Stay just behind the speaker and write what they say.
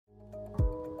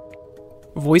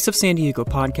Voice of San Diego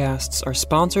podcasts are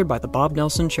sponsored by the Bob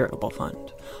Nelson Charitable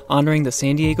Fund, honoring the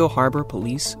San Diego Harbor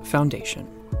Police Foundation.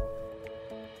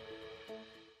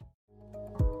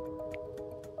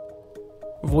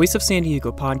 Voice of San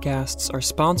Diego podcasts are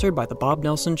sponsored by the Bob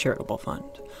Nelson Charitable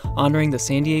Fund, honoring the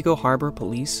San Diego Harbor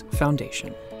Police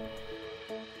Foundation.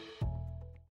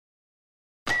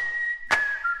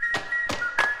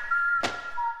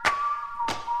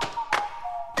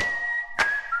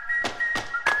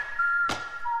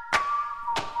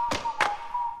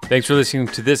 Thanks for listening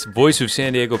to this Voice of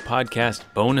San Diego podcast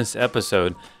bonus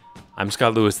episode. I'm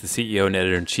Scott Lewis, the CEO and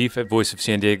editor-in-chief at Voice of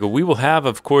San Diego. We will have,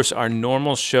 of course, our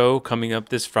normal show coming up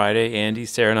this Friday. Andy,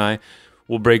 Sarah, and I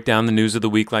will break down the news of the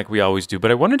week like we always do.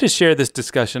 But I wanted to share this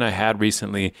discussion I had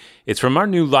recently. It's from our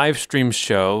new live stream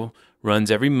show.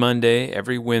 Runs every Monday,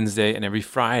 every Wednesday, and every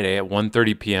Friday at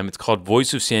 1:30 p.m. It's called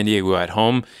Voice of San Diego at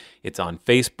Home. It's on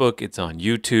Facebook, it's on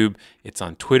YouTube, it's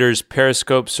on Twitter's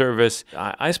Periscope service.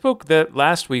 I spoke that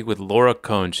last week with Laura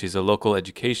Kohn. She's a local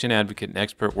education advocate and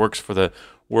expert, works for the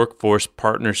Workforce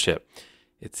Partnership.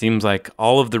 It seems like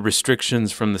all of the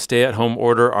restrictions from the stay-at-home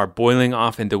order are boiling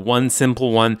off into one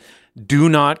simple one: do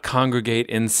not congregate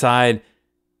inside.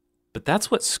 But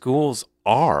that's what schools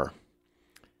are.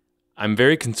 I'm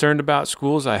very concerned about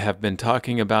schools. I have been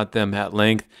talking about them at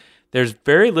length. There's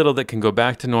very little that can go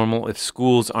back to normal if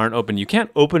schools aren't open. You can't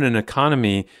open an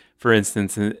economy, for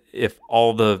instance, if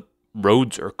all the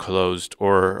roads are closed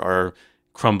or are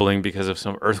crumbling because of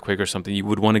some earthquake or something. You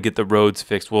would want to get the roads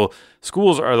fixed. Well,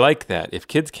 schools are like that. If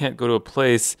kids can't go to a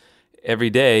place every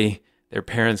day, their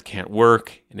parents can't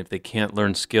work. And if they can't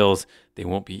learn skills, they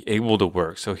won't be able to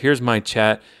work. So here's my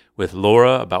chat with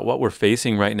Laura about what we're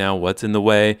facing right now, what's in the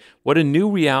way, what a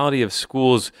new reality of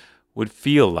schools would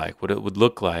feel like, what it would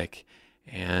look like,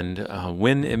 and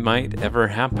when it might ever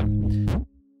happen.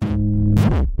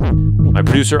 My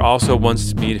producer also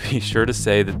wants me to be sure to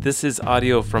say that this is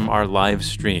audio from our live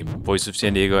stream, Voice of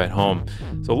San Diego at Home.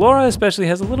 So Laura especially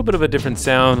has a little bit of a different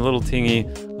sound, a little tingy,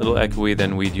 a little echoey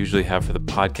than we'd usually have for the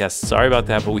podcast. Sorry about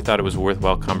that, but we thought it was a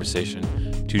worthwhile conversation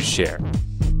to share.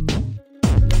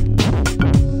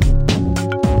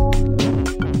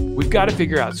 We've got to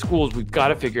figure out schools. We've got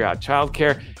to figure out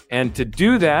childcare. And to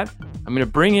do that, I'm going to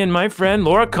bring in my friend,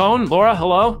 Laura Kohn. Laura,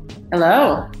 hello.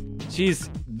 Hello. She's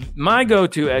my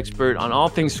go-to expert on all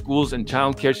things schools and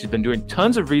childcare. She's been doing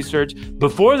tons of research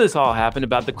before this all happened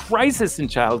about the crisis in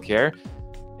childcare.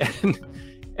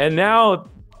 And now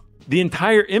the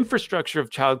entire infrastructure of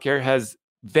childcare has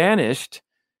vanished.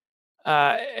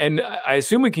 And I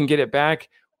assume we can get it back.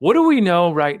 What do we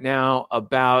know right now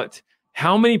about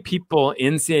how many people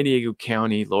in San Diego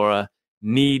County, Laura,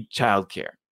 need childcare?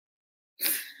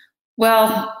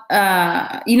 Well,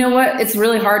 you know what? It's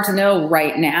really hard to know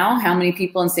right now how many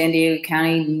people in San Diego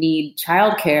County need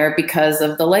childcare because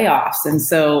of the layoffs. And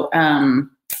so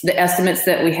the estimates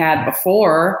that we had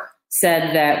before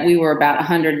said that we were about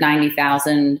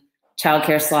 190,000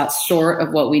 childcare slots short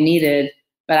of what we needed.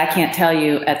 But I can't tell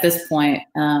you at this point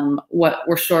what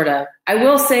we're short of. I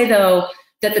will say, though,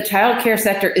 that the childcare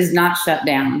sector is not shut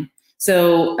down.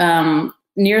 So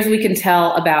near as we can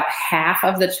tell, about half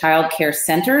of the childcare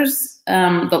centers,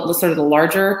 the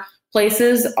larger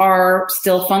places, are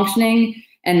still functioning,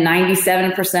 and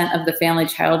 97% of the family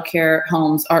childcare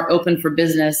homes are open for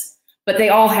business, but they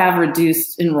all have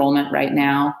reduced enrollment right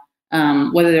now.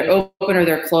 Whether they're open or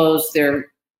they're closed,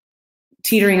 they're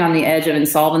teetering on the edge of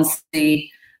insolvency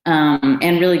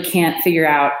and really can't figure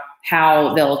out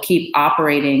how they'll keep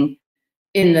operating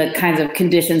in the kinds of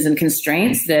conditions and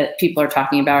constraints that people are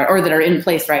talking about or that are in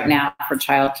place right now for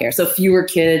childcare. So fewer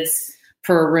kids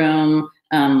per room,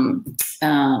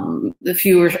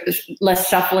 less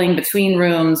shuffling between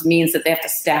rooms means that they have to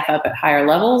staff up at higher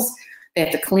levels. They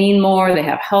have to clean more. They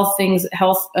have health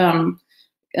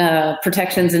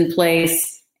protections in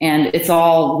place, and it's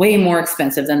all way more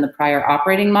expensive than the prior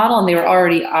operating model. And they were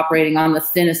already operating on the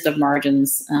thinnest of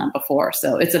margins before.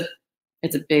 So it's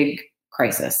a big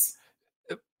crisis.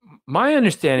 My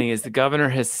understanding is the governor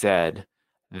has said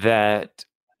that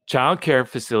childcare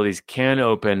facilities can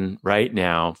open right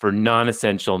now for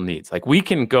non-essential needs. Like we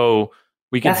can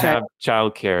That's have right.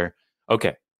 childcare.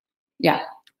 Okay. Yeah.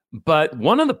 But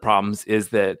one of the problems is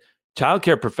that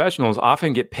childcare professionals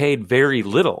often get paid very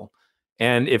little.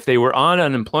 And if they were on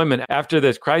unemployment after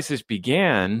this crisis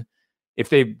began, if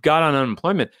they got on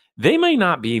unemployment, they may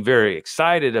not be very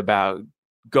excited about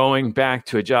going back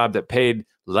to a job that paid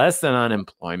less than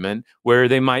unemployment, where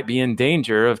they might be in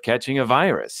danger of catching a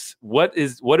virus. What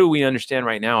do we understand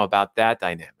right now about that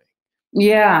dynamic?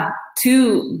 Yeah,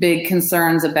 two big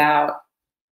concerns about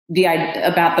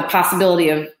the possibility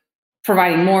of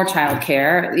providing more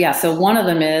childcare. Yeah. So one of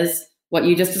them is what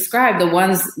you just described. The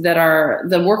ones that are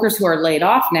the workers who are laid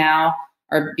off now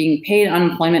are being paid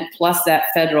unemployment plus that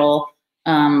federal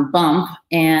bump,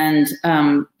 and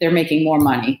they're making more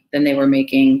money than they were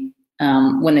making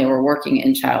when they were working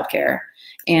in childcare.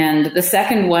 And the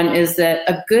second one is that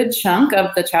a good chunk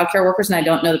of the childcare workers, and I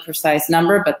don't know the precise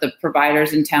number, but the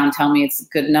providers in town tell me it's a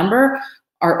good number,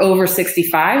 are over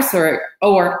 65,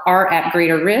 or are at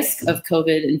greater risk of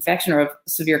COVID infection or of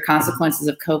severe consequences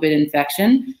of COVID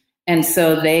infection. And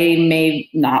so they may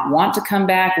not want to come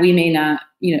back. We may not,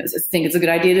 think it's a good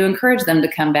idea to encourage them to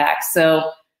come back.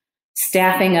 So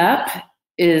staffing up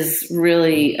is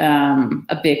really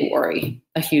a big worry,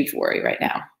 a huge worry right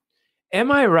now. Am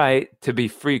I right to be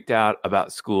freaked out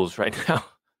about schools right now?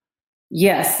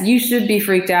 Yes, you should be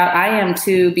freaked out. I am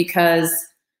too, because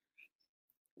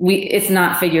it's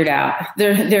not figured out.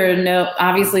 There are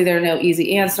no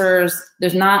easy answers.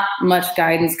 There's not much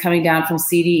guidance coming down from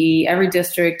CDE. Every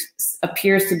district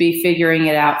appears to be figuring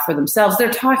it out for themselves.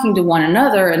 They're talking to one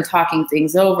another and talking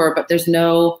things over, but there's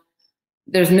no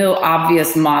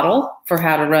obvious model for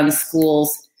how to run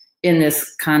schools in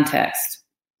this context.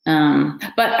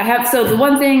 So the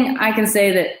one thing I can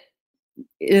say that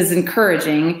is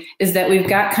encouraging is that we've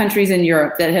got countries in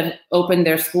Europe that have opened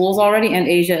their schools already, and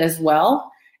Asia as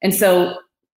well. And so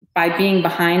by being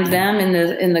behind them in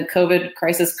the COVID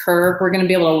crisis curve, we're going to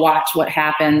be able to watch what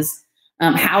happens,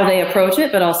 how they approach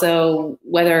it, but also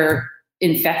whether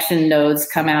infection nodes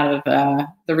come out of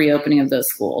the reopening of those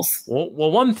schools. Well,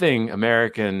 one thing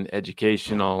American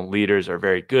educational leaders are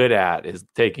very good at is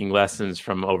taking lessons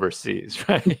from overseas,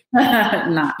 right?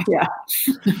 No,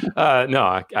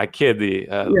 I kid the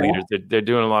leaders. They're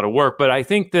doing a lot of work. But I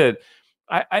think that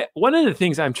one of the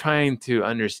things I'm trying to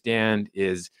understand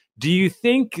is, do you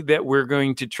think that we're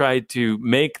going to try to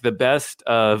make the best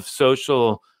of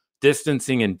social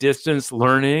distancing and distance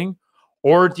learning?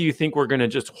 Or do you think we're going to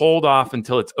just hold off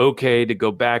until it's okay to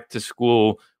go back to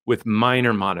school with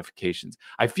minor modifications?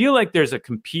 I feel like there's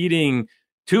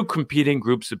two competing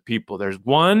groups of people. There's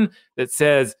one that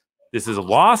says this is a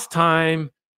lost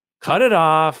time, cut it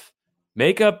off,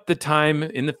 make up the time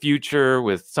in the future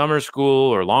with summer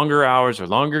school or longer hours or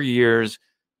longer years,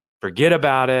 forget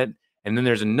about it. And then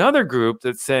there's another group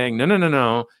that's saying,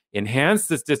 no. Enhance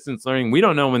this distance learning. We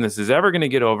don't know when this is ever going to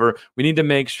get over. We need to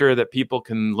make sure that people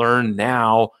can learn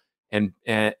now. And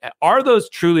are those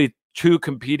truly two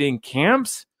competing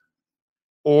camps,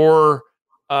 or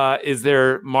is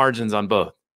there margins on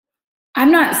both? I'm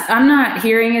not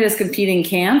hearing it as competing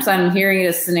camps. I'm hearing it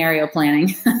as scenario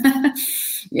planning.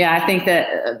 Yeah, I think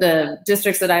that the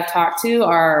districts that I've talked to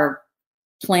are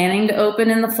planning to open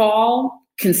in the fall,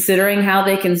 considering how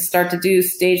they can start to do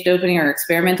staged opening or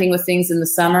experimenting with things in the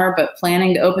summer, but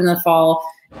planning to open in the fall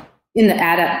in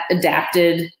the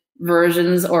adapted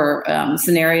versions or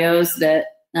scenarios that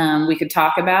we could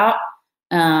talk about.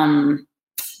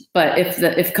 But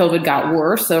if COVID got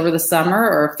worse over the summer,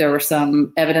 or if there were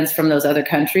some evidence from those other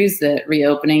countries that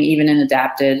reopening, even in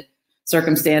adapted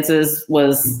circumstances,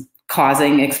 was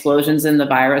causing explosions in the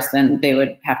virus, then they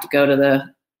would have to go to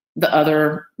the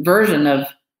other version of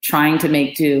trying to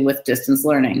make do with distance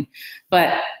learning.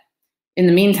 But in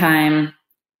the meantime,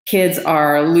 kids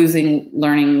are losing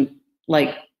learning,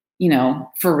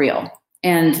 for real.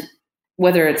 And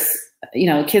whether it's,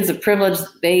 kids of privilege,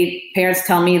 parents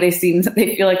tell me they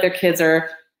feel like their kids are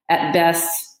at best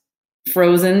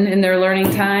frozen in their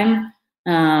learning time.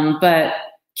 But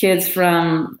kids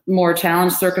from more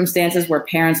challenged circumstances where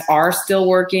parents are still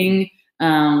working,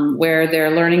 where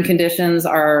their learning conditions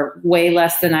are way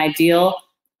less than ideal,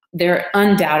 they're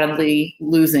undoubtedly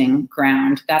losing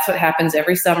ground. That's what happens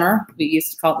every summer. We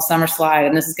used to call it the summer slide,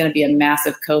 and this is going to be a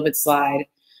massive COVID slide.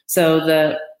 So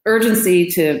the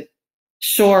urgency to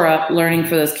shore up learning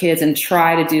for those kids and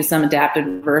try to do some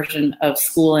adapted version of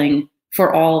schooling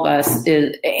for all of us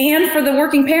and for the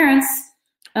working parents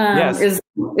is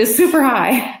super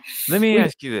high. Let me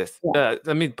ask you this.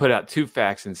 Let me put out two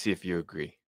facts and see if you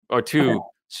agree, or two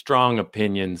strong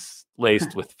opinions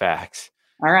laced with facts.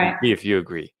 All right. See if you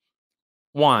agree.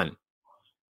 One,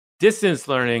 distance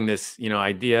learning, this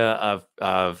idea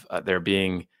of there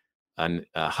being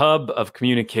a hub of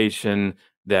communication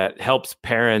that helps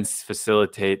parents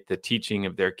facilitate the teaching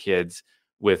of their kids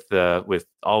with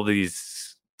all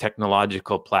these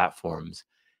technological platforms,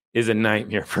 is a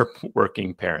nightmare for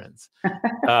working parents.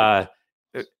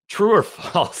 True or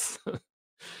false?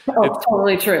 It's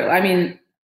totally true. I mean,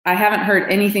 I haven't heard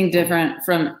anything different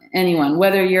from anyone,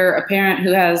 whether you're a parent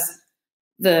who has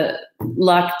the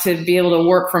luck to be able to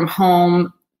work from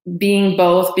home being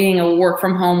both, being a work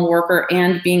from home worker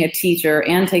and being a teacher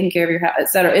and taking care of your house, et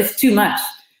cetera, it's too much.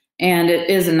 And it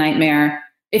is a nightmare.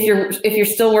 If you're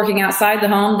still working outside the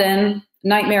home, then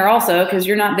nightmare also, because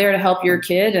you're not there to help your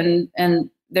kid and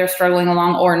they're struggling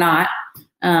along or not.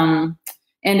 And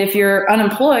if you're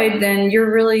unemployed, then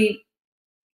you're really,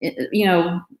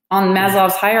 on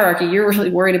Maslow's hierarchy, you're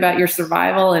really worried about your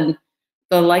survival, and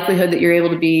the likelihood that you're able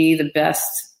to be the best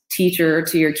teacher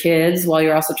to your kids while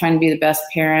you're also trying to be the best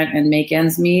parent and make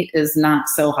ends meet is not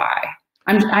so high.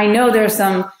 I know there's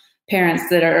some parents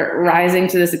that are rising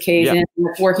to this occasion, and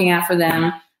it's working out for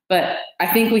them, but I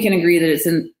think we can agree that it's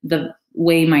in the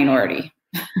way minority.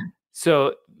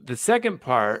 So the second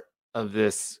part of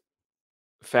this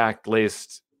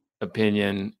fact-laced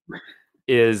opinion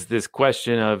is this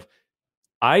question of,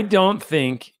 I don't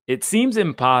think, it seems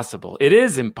impossible. It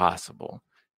is impossible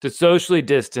to socially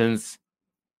distance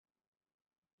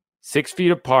 6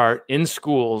 feet apart in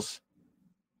schools,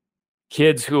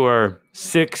 kids who are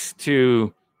 6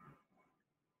 to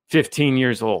 15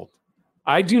 years old.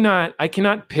 I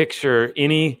cannot picture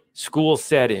any school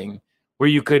setting where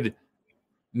you could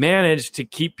manage to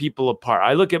keep people apart.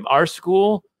 I look at our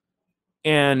school,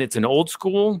 and it's an old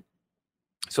school,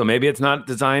 so maybe it's not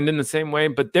designed in the same way,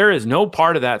 but there is no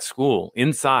part of that school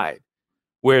inside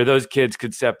where those kids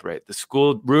could separate. The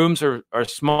school rooms are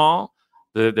small.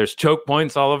 There's choke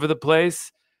points all over the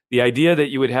place. The idea that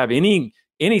you would have any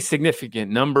significant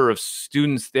number of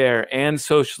students there and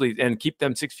socially and keep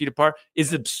them 6 feet apart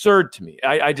is absurd to me.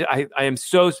 I am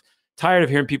so tired of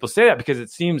hearing people say that, because it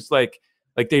seems like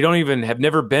they don't even have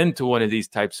never been to one of these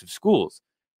types of schools.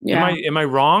 Yeah. Am I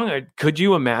wrong? Could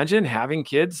you imagine having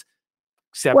kids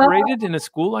separated in a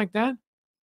school like that?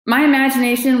 My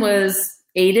imagination was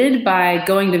aided by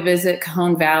going to visit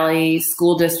Kohn Valley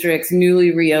School District's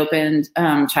newly reopened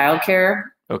childcare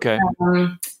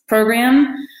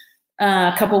program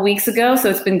a couple weeks ago. So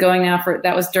it's been going now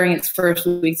that was during its first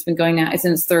week. It's been going now. It's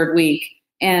in its third week.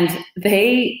 And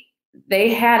they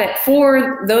had it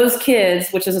for those kids,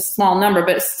 which is a small number,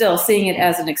 but still seeing it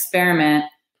as an experiment.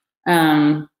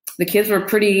 The kids were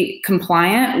pretty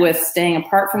compliant with staying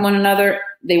apart from one another.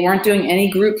 They weren't doing any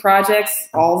group projects.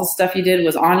 All the stuff you did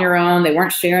was on your own. They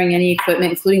weren't sharing any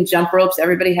equipment, including jump ropes.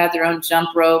 Everybody had their own jump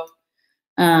rope.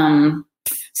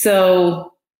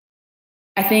 So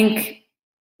I think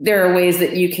there are ways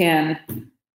that you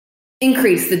can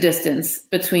increase the distance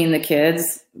between the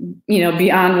kids,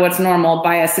 beyond what's normal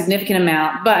by a significant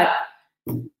amount, but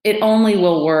it only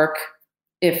will work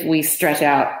if we stretch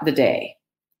out the day.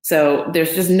 So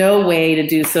there's just no way to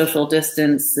do social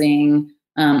distancing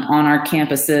on our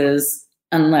campuses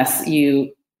unless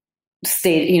you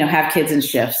have kids in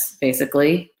shifts,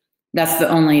 basically. That's the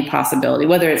only possibility,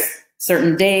 whether it's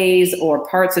certain days or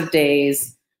parts of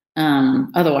days.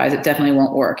 Otherwise, it definitely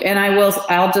won't work. And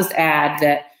I'll just add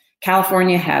that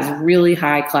California has really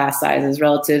high class sizes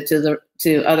relative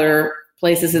to other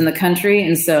places in the country.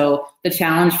 And so the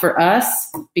challenge for us,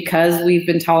 because we've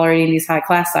been tolerating these high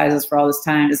class sizes for all this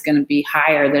time, is going to be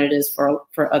higher than it is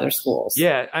for other schools.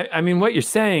 Yeah. I mean, what you're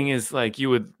saying is like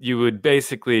you would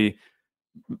basically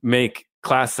make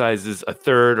class sizes a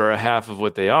third or a half of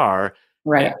what they are.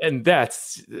 Right. And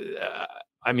that's,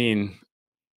 that's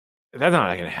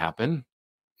not going to happen.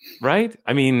 Right.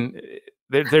 I mean,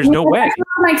 there's no way.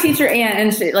 My teacher,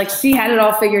 Ann, and she had it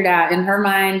all figured out in her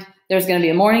mind. There's going to be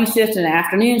a morning shift and an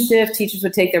afternoon shift. Teachers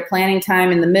would take their planning time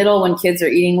in the middle when kids are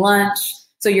eating lunch.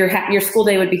 So your school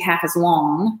day would be half as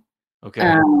long.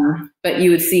 Okay. But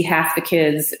you would see half the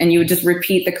kids, and you would just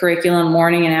repeat the curriculum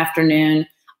morning and afternoon.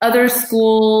 Other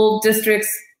school districts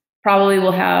probably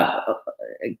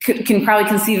can probably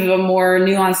conceive of a more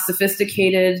nuanced,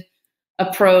 sophisticated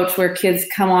approach where kids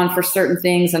come on for certain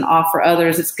things and off for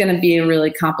others. It's going to be a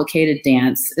really complicated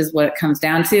dance is what it comes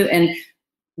down to. And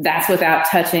that's without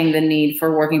touching the need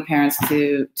for working parents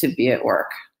to be at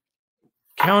work.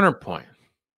 Counterpoint.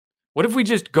 What if we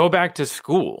just go back to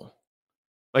school?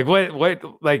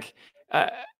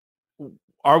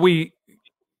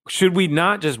 Should we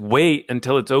not just wait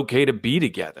until it's okay to be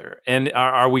together? And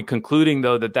are we concluding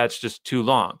though that that's just too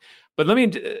long? But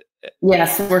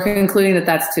yes, we're concluding that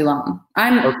that's too long.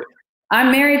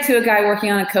 I'm married to a guy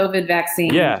working on a COVID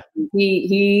vaccine. Yeah.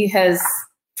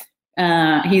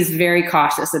 He's very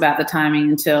cautious about the timing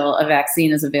until a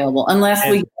vaccine is available, unless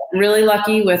we get really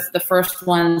lucky with the first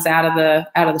ones out of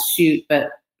the chute. But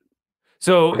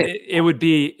so it would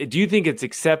be, do you think it's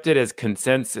accepted as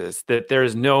consensus that there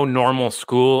is no normal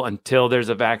school until there's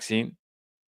a vaccine?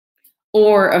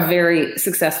 Or a very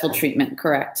successful treatment,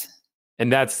 correct.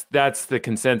 And that's the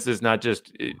consensus, not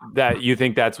just that you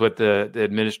think that's what the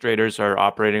administrators are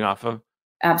operating off of?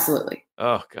 Absolutely.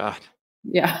 Oh, God.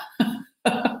 Yeah.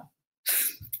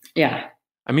 Yeah.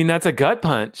 I mean, that's a gut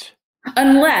punch.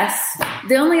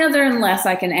 The only other unless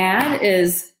I can add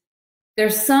is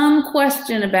there's some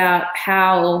question about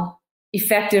how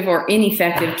effective or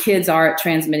ineffective kids are at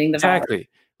transmitting the virus. Exactly.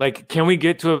 Like, can we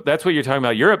get to that's what you're talking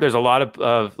about. Europe, there's a lot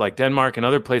of like Denmark and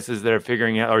other places that are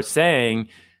figuring out or saying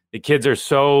the kids are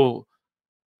so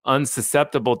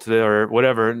unsusceptible to or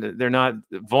whatever. They're not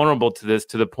vulnerable to this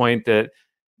to the point that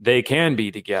they can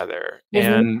be together.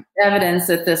 There's evidence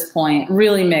at this point,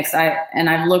 really mixed.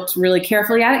 I've looked really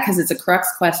carefully at it because it's a crux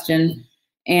question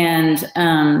and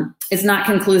it's not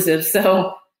conclusive.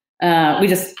 So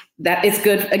it's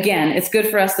good. Again, it's good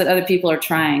for us that other people are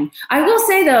trying. I will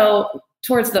say though,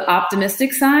 towards the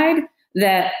optimistic side,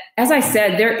 that as I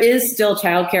said, there is still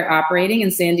childcare operating in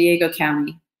San Diego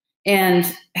County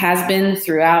and has been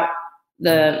throughout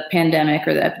the pandemic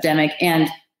or the epidemic. And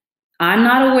I'm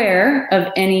not aware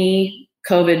of any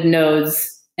COVID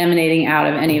nodes emanating out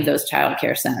of any of those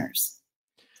childcare centers.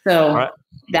 So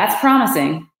that's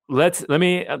promising. Let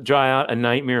me draw out a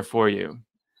nightmare for you,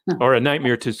 or a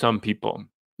nightmare to some people.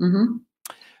 Mm-hmm.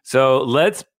 So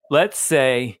let's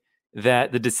say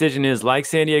that the decision is like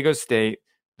San Diego State,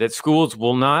 that schools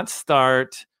will not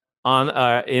start on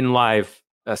in live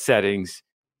settings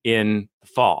in the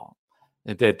fall.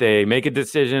 That they make a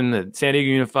decision that San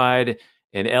Diego Unified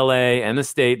and LA and the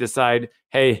state decide,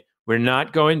 hey, we're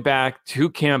not going back to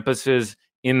campuses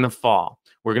in the fall.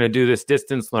 We're going to do this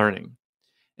distance learning.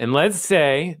 And let's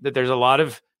say that there's a lot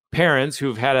of parents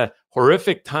who've had a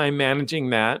horrific time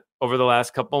managing that over the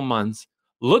last couple of months,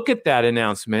 look at that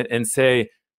announcement and say,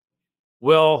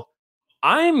 well,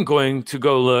 I'm going to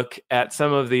go look at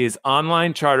some of these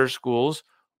online charter schools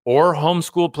or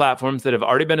homeschool platforms that have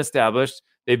already been established.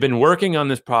 They've been working on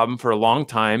this problem for a long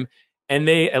time, and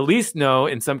they at least know,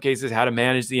 in some cases, how to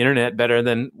manage the internet better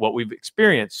than what we've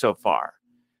experienced so far.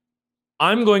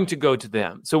 I'm going to go to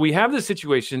them. So we have this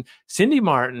situation. Cindy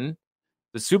Martin,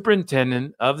 the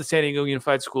superintendent of the San Diego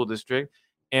Unified School District,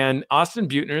 and Austin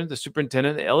Buettner, the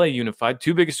superintendent of the LA Unified,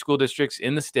 two biggest school districts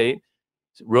in the state,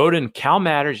 wrote in Cal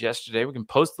Matters yesterday. We can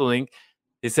post the link.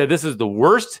 They said this is the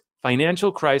worst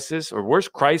financial crisis or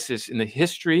worst crisis in the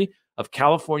history of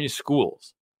California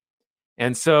schools.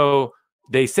 And so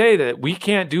they say that we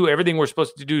can't do everything we're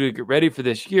supposed to do to get ready for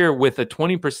this year with a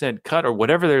 20% cut or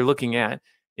whatever they're looking at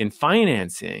in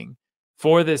financing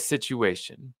for this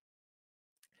situation.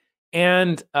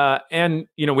 And we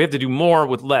have to do more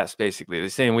with less, basically. They're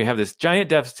saying we have this giant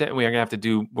deficit and we're going to have to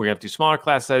do smaller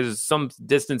class sizes, some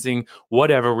distancing,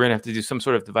 whatever. We're going to have to do some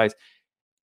sort of device.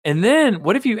 And then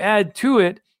what if you add to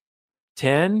it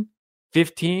 10,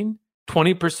 15,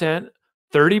 20%,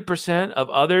 30% of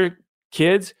other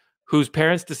kids whose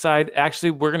parents decide,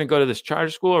 actually, we're going to go to this charter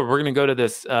school or we're going to go to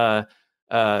this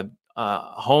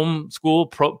home school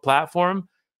platform?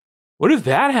 What if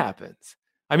that happens?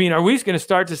 I mean, are we going to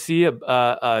start to see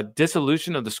a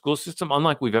dissolution of the school system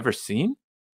unlike we've ever seen?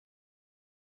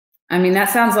 I mean, that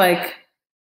sounds like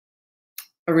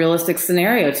a realistic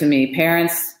scenario to me.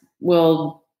 Parents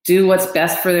will do what's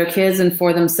best for their kids and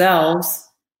for themselves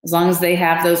as long as they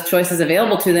have those choices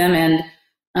available to them. And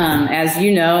as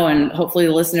you know, and hopefully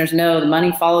the listeners know, the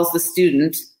money follows the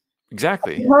student.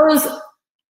 Exactly. Suppose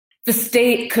the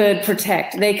state could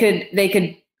protect. They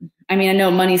could. I mean, I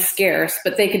know money's scarce,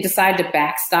 but they could decide to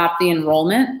backstop the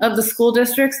enrollment of the school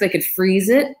districts. They could freeze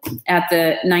it at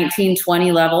the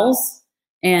 1920 levels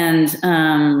and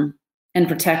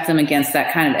protect them against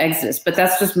that kind of exodus. But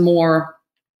that's just more.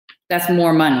 That's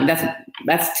more money.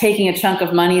 That's taking a chunk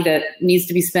of money that needs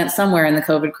to be spent somewhere in the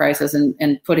COVID crisis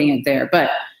and putting it there.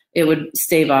 But it would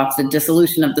stave off the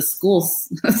dissolution of the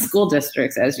school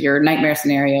districts as your nightmare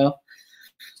scenario.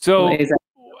 So,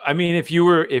 I mean, if you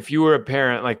were a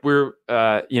parent, like we're,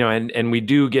 and we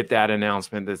do get that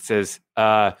announcement that says,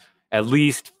 at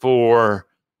least for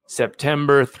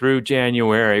September through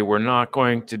January, we're not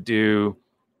going to do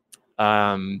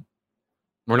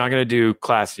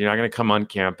classes. You're not going to come on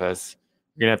campus.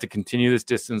 You're going to have to continue this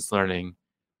distance learning.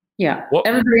 Yeah.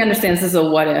 Everybody understands this is a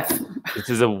what if. This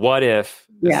is a what if.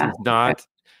 This is not.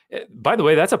 By the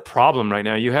way, that's a problem right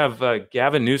now. You have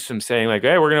Gavin Newsom saying like,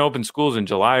 hey, we're going to open schools in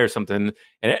July or something.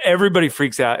 And everybody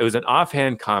freaks out. It was an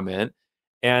offhand comment.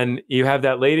 And you have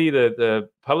that lady, the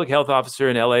public health officer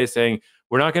in LA saying,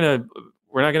 we're not going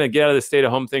to get out of the stay at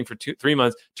home thing for 3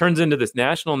 months. Turns into this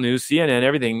national news, CNN,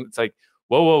 everything. It's like,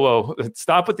 whoa.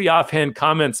 Stop with the offhand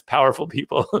comments, powerful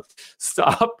people.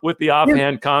 Stop with the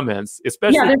offhand comments,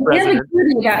 especially there's the president.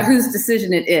 ambiguity about whose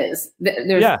decision it is.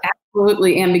 There's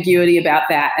absolutely ambiguity about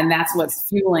that. And that's what's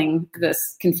fueling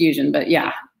this confusion. But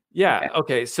yeah. Yeah.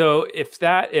 Okay. So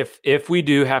if we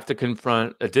do have to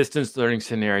confront a distance learning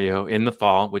scenario in the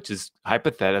fall, which is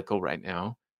hypothetical right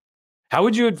now, how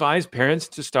would you advise parents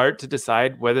to start to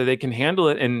decide whether they can handle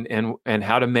it and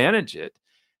how to manage it?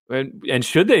 And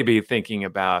should they be thinking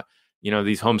about,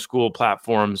 these homeschool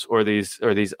platforms or these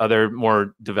other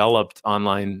more developed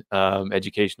online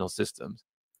educational systems?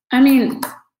 I mean,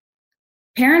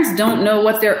 parents don't know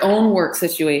what their own work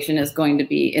situation is going to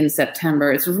be in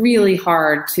September. It's really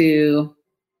hard to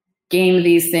game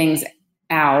these things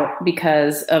out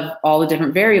because of all the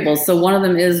different variables. So one of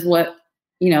them is what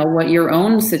your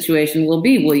own situation will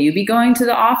be. Will you be going to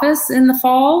the office in the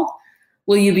fall?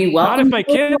 Will you be welcome? Not if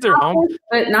my kids are home,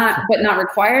 but not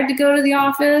required to go to the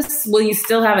office? Will you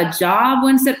still have a job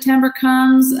when September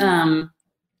comes? And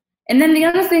then the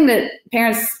other thing that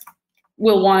parents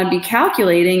will want to be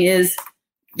calculating is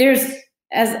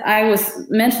as I was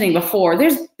mentioning before,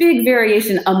 there's big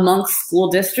variation amongst school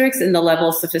districts in the level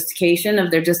of sophistication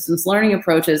of their distance learning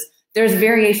approaches. There's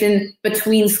variation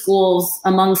between schools,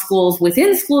 among schools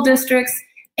within school districts,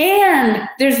 and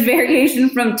there's variation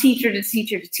from teacher to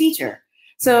teacher to teacher.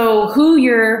 So who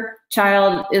your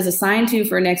child is assigned to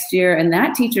for next year and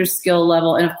that teacher's skill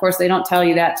level, and of course they don't tell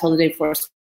you that till the day before,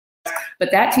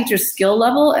 but that teacher's skill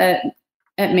level at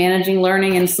managing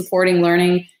learning and supporting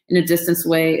learning in a distance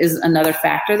way is another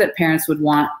factor that parents would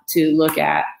want to look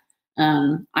at.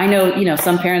 I know,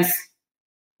 some parents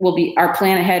are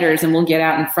planet headers and will get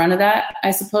out in front of that,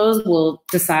 I suppose. We'll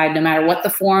decide no matter what the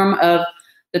form of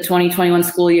the 2021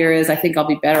 school year is, I think I'll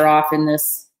be better off in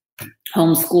this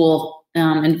homeschool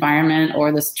environment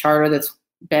or this charter that's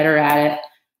better at it.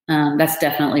 That's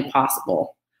definitely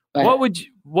possible. But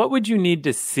what would you need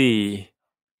to see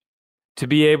to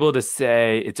be able to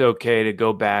say it's okay to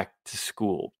go back to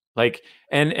school? Like,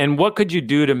 and what could you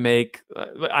do to make,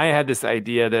 I had this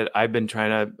idea that I've been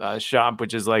trying to shop,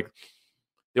 which is like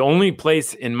the only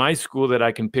place in my school that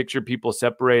I can picture people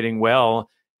separating well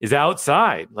is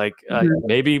outside. Like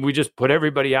maybe we just put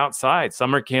everybody outside,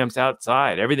 summer camps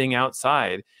outside, everything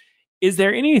outside. Is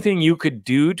there anything you could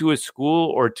do to a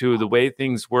school or to the way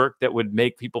things work that would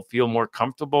make people feel more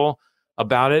comfortable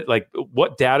about it? Like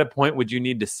what data point would you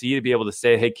need to see to be able to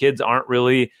say, hey, kids aren't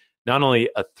really not only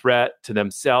a threat to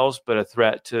themselves, but a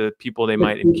threat to people they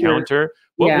might encounter?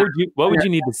 What would you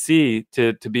need to see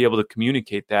to be able to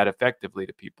communicate that effectively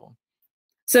to people?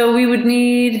 So we would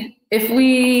need, if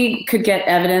we could get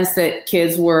evidence that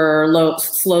kids were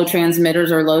slow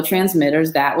transmitters or low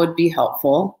transmitters, that would be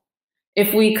helpful.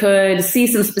 If we could see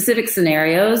some specific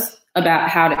scenarios about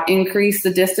how to increase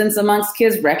the distance amongst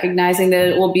kids, recognizing that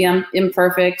it will be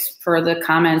imperfect per the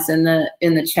comments in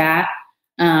the chat.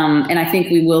 And I think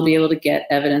we will be able to get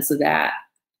evidence of that.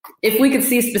 If we could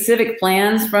see specific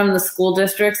plans from the school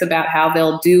districts about how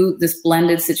they'll do this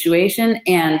blended situation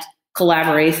and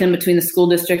collaboration between the school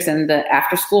districts and the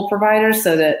after-school providers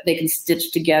so that they can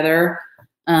stitch together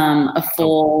a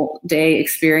full day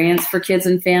experience for kids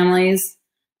and families,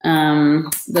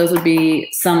 those would be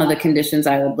some of the conditions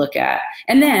I would look at.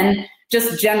 And then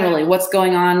just generally, what's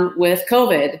going on with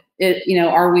COVID?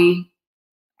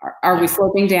 Are we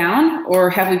sloping down or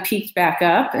have we peaked back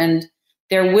up? And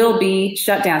there will be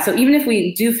shutdowns. So even if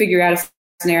we do figure out a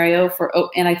scenario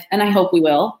and I hope we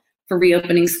will, for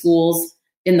reopening schools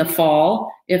in the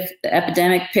fall, if the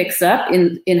epidemic picks up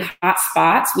in hot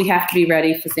spots, we have to be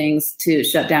ready for things to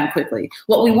shut down quickly.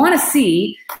 What we want to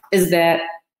see is that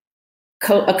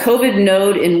a COVID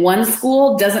node in one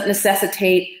school doesn't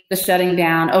necessitate the shutting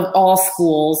down of all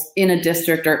schools in a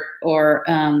district or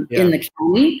in the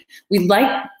county. We'd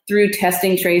like, through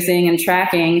testing, tracing, and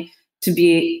tracking, to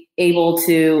be able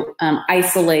to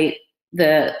isolate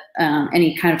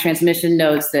any kind of transmission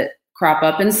nodes that crop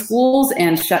up in schools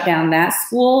and shut down that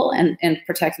school and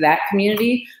protect that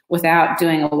community without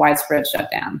doing a widespread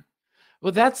shutdown.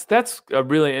 Well, that's a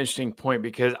really interesting point,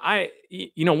 because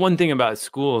one thing about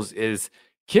schools is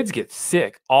kids get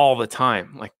sick all the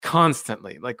time, like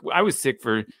constantly. Like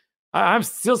I'm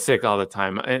still sick all the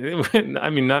time. I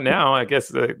mean, not now, I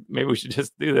guess maybe we should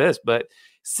just do this, but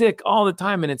sick all the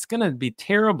time. And it's going to be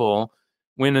terrible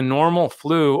when a normal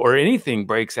flu or anything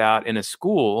breaks out in a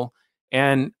school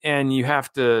and you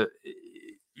have to,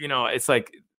 it's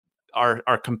like our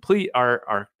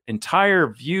entire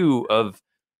view of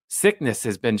sickness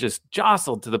has been just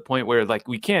jostled to the point where like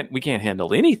we can't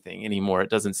handle anything anymore. It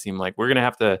doesn't seem like we're going to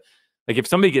have to, like, if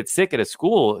somebody gets sick at a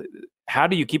school, how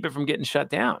do you keep it from getting shut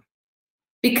down?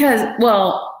 Because,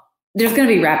 there's going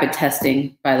to be rapid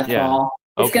testing by the fall.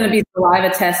 It's going to be saliva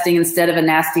testing instead of a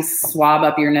nasty swab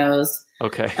up your nose.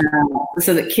 Okay.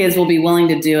 So that kids will be willing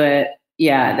to do it.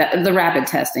 Yeah. The rapid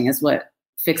testing is what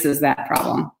fixes that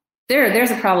problem.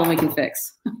 there's a problem we can fix.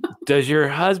 Does your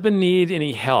husband need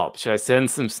any help? Should I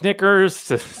send some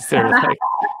Snickers?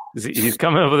 He's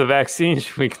coming up with a vaccine.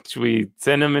 Should we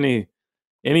send him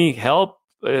any help?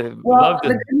 Well, the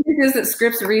good news is that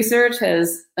Scripps Research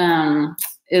is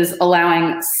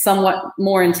allowing somewhat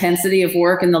more intensity of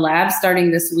work in the lab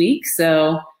starting this week.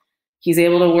 So he's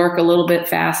able to work a little bit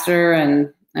faster,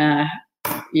 and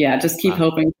just keep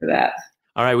hoping for that.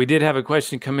 All right. We did have a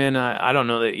question come in. I don't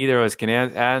know that either of us can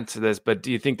answer this, but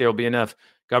do you think there will be enough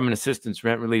government assistance,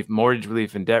 rent relief, mortgage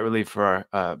relief, and debt relief for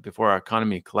our before our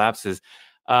economy collapses?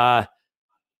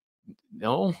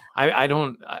 No, I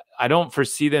don't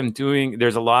foresee them doing.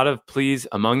 There's a lot of pleas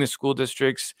among the school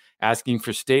districts asking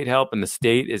for state help, and the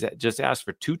state is just asked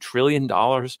for $2 trillion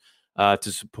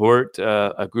to support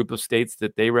a group of states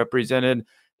that they represented.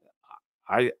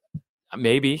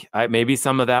 Maybe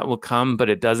some of that will come, but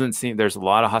it doesn't seem. There's a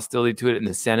lot of hostility to it in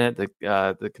the Senate,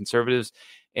 the conservatives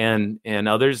and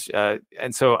others,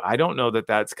 and so I don't know that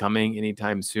that's coming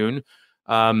anytime soon.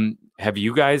 Have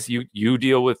you guys, you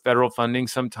deal with federal funding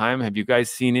sometime? Have you guys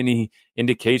seen any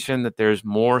indication that there's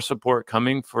more support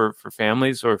coming for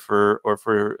families or for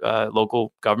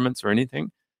local governments or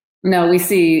anything? No, we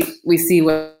see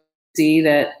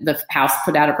that the House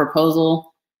put out a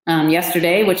proposal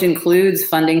yesterday, which includes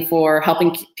funding for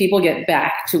helping people get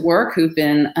back to work who've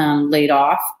been laid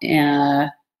off.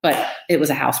 But it was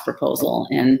a House proposal,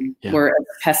 and we're as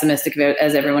pessimistic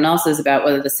as everyone else is about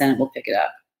whether the Senate will pick it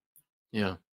up.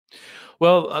 Yeah.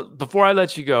 Well, before I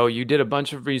let you go, you did a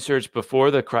bunch of research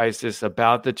before the crisis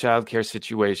about the childcare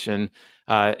situation.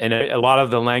 And a lot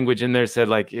of the language in there said,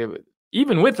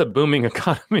 even with a booming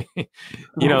economy,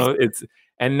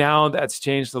 and now that's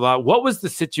changed a lot. What was the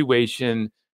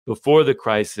situation before the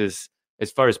crisis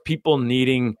as far as people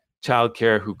needing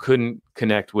childcare who couldn't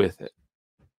connect with it?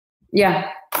 Yeah.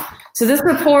 So this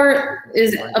report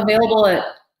is available at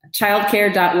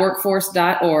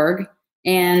childcare.workforce.org.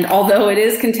 And although it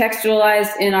is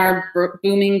contextualized in our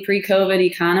booming pre-COVID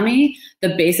economy, the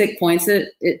basic points that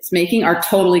it's making are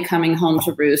totally coming home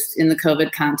to roost in the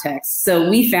COVID context. So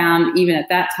we found even at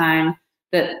that time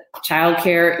that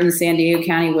childcare in San Diego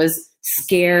County was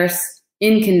scarce,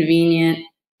 inconvenient,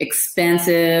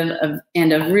 expensive,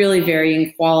 and of really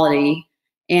varying quality.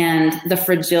 And the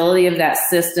fragility of that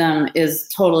system is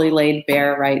totally laid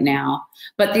bare right now.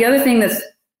 But the other thing that's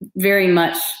very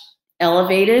much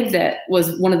elevated, that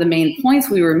was one of the main points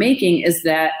we were making, is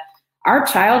that our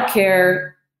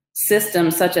childcare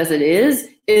system, such as it is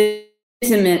an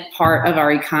intimate part of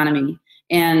our economy.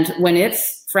 And when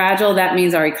it's fragile, that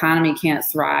means our economy can't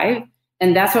thrive.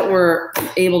 And that's what we're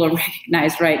able to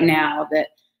recognize right now, that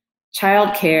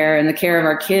childcare and the care of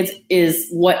our kids is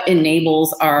what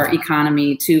enables our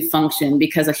economy to function,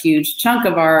 because a huge chunk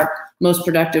of our most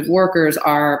productive workers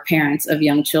are parents of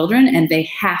young children, and they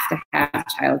have to have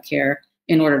childcare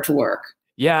in order to work.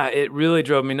 Yeah, it really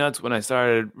drove me nuts when I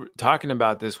started talking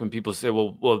about this, when people say,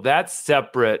 well, that's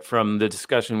separate from the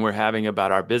discussion we're having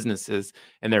about our businesses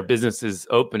and their businesses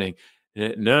opening.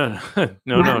 No.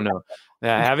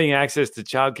 Having access to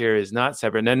childcare is not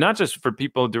separate. And not just for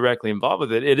people directly involved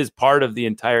with it. It is part of the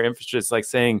entire infrastructure. It's like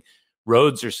saying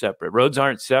roads are separate. Roads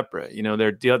aren't separate.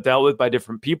 They're dealt with by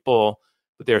different people,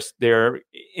 but they're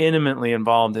intimately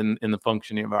involved in the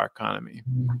functioning of our economy.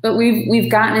 But we've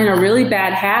gotten in a really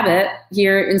bad habit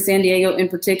here in San Diego in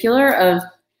particular of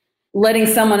letting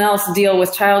someone else deal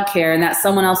with childcare, and that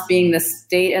someone else being the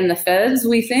state and the feds,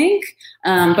 we think.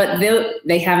 But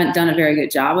they haven't done a very good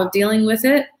job of dealing with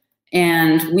it.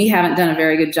 And we haven't done a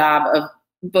very good job of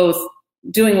both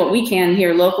doing what we can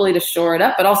here locally to shore it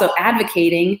up, but also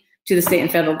advocating to the state and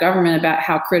federal government about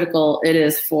how critical it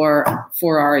is for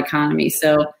our economy.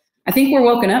 So I think we're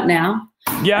woken up now.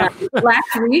 Yeah.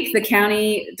 Last week, the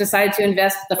county decided to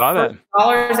invest the first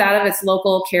dollars out of its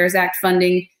local CARES Act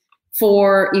funding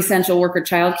for essential worker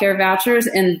childcare vouchers,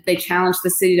 and they challenged the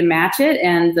city to match it.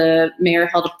 And the mayor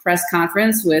held a press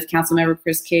conference with Councilmember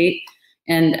Chris Cate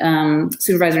and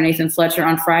Supervisor Nathan Fletcher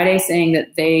on Friday, saying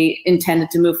that they intended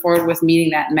to move forward with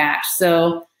meeting that match.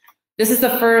 So this is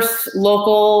the first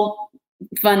local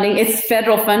funding. It's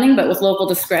federal funding, but with local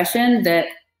discretion that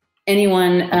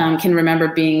anyone can remember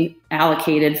being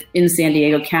allocated in San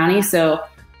Diego County. So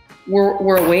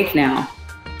we're awake now,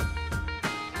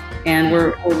 and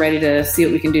we're ready to see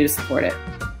what we can do to support it.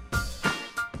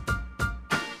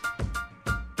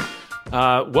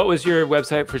 What was your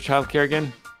website for childcare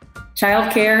again?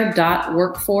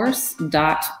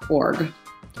 childcare.workforce.org.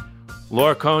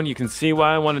 Laura Kohn, you can see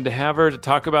why I wanted to have her to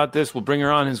talk about this. We'll bring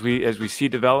her on as we see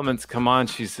developments come on.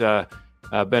 She's been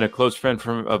a close friend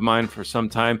of mine for some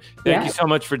time. Thank you so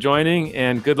much for joining,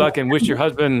 and good luck, and wish your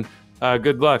husband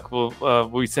Good luck.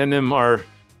 We send him our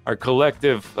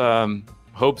collective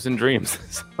hopes and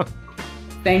dreams.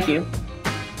 Thank you.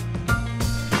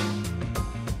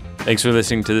 Thanks for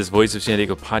listening to this Voice of San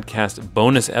Diego podcast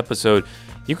bonus episode.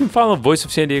 You can follow Voice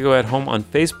of San Diego at Home on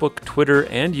Facebook, Twitter,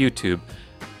 and YouTube.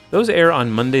 Those air on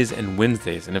Mondays and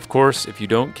Wednesdays. And of course, if you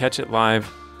don't catch it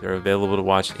live, they're available to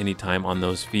watch anytime on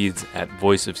those feeds at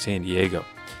Voice of San Diego.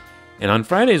 And on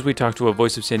Fridays, we talk to a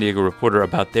Voice of San Diego reporter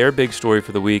about their big story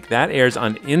for the week. That airs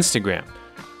on Instagram.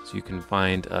 So you can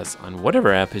find us on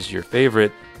whatever app is your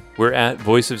favorite. We're at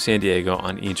Voice of San Diego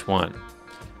on each one.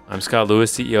 I'm Scott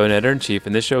Lewis, CEO and Editor-in-Chief,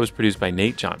 and this show is produced by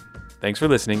Nate John. Thanks for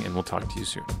listening, and we'll talk to you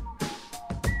soon.